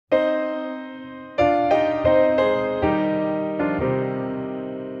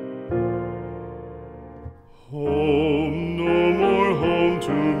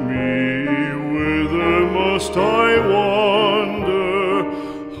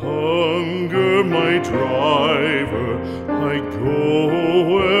driver, I go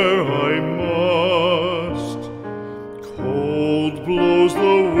where I must. Cold blows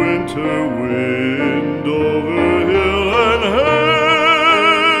the winter wind over hill and heather.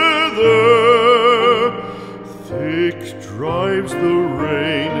 Thick drives the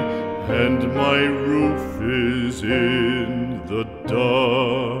rain, and my roof is in the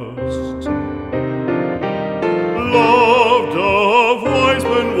dust. Loved of wise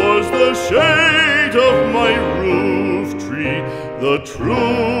men was the shade of my roof tree. The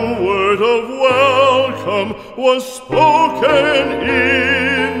true word of welcome was spoken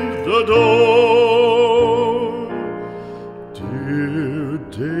in the door. Dear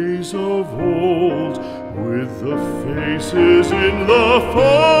days of old, with the faces in the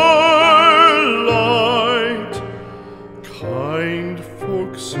firelight, kind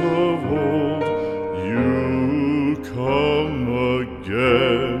folks of old, you come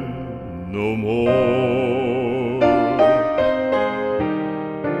again no more.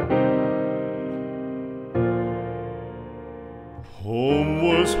 Home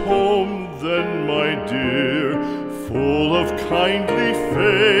was home then, my dear, full of kindly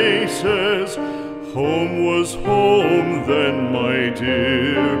faces. Home was home then, my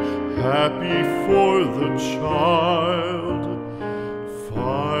dear, happy for the child.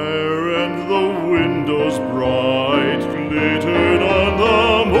 Fire and the windows bright glittered on the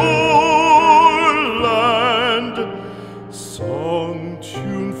moorland. Song,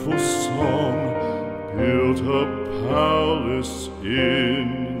 tuneful song, built a palace in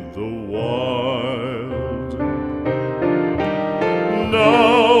the wild.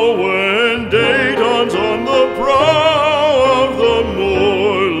 Now when day dawns on the brow of the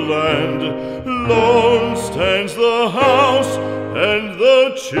moorland, lone stands the house, and the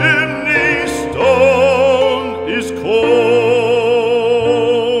chimney stone is cold.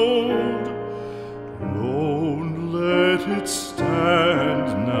 Lone, let it stand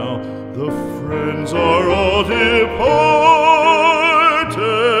now, the friends are all departed.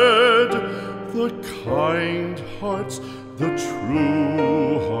 The kind hearts, the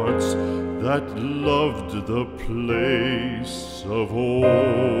true hearts, that loved the place of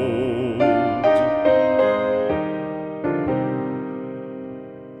old.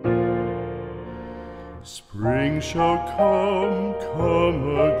 Spring shall come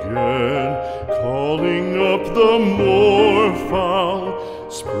again, calling up the moorfowl.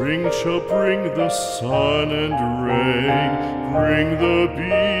 Spring shall bring the sun and rain, bring the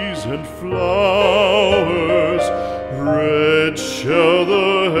bees and flowers. Red shall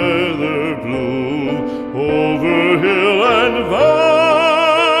the heather bloom over hill and valley.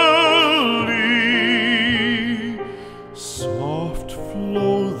 Soft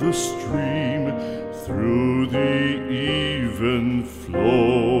flow the stream through the even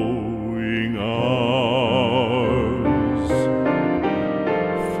flowing hours.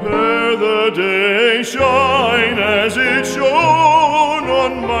 Fair the day shine as it shone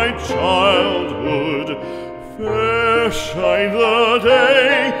on my childhood. Fair shine the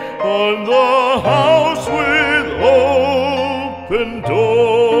day on the house with open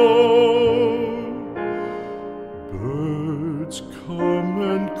door. Birds come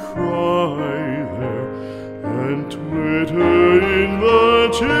and cry there, and twitter in the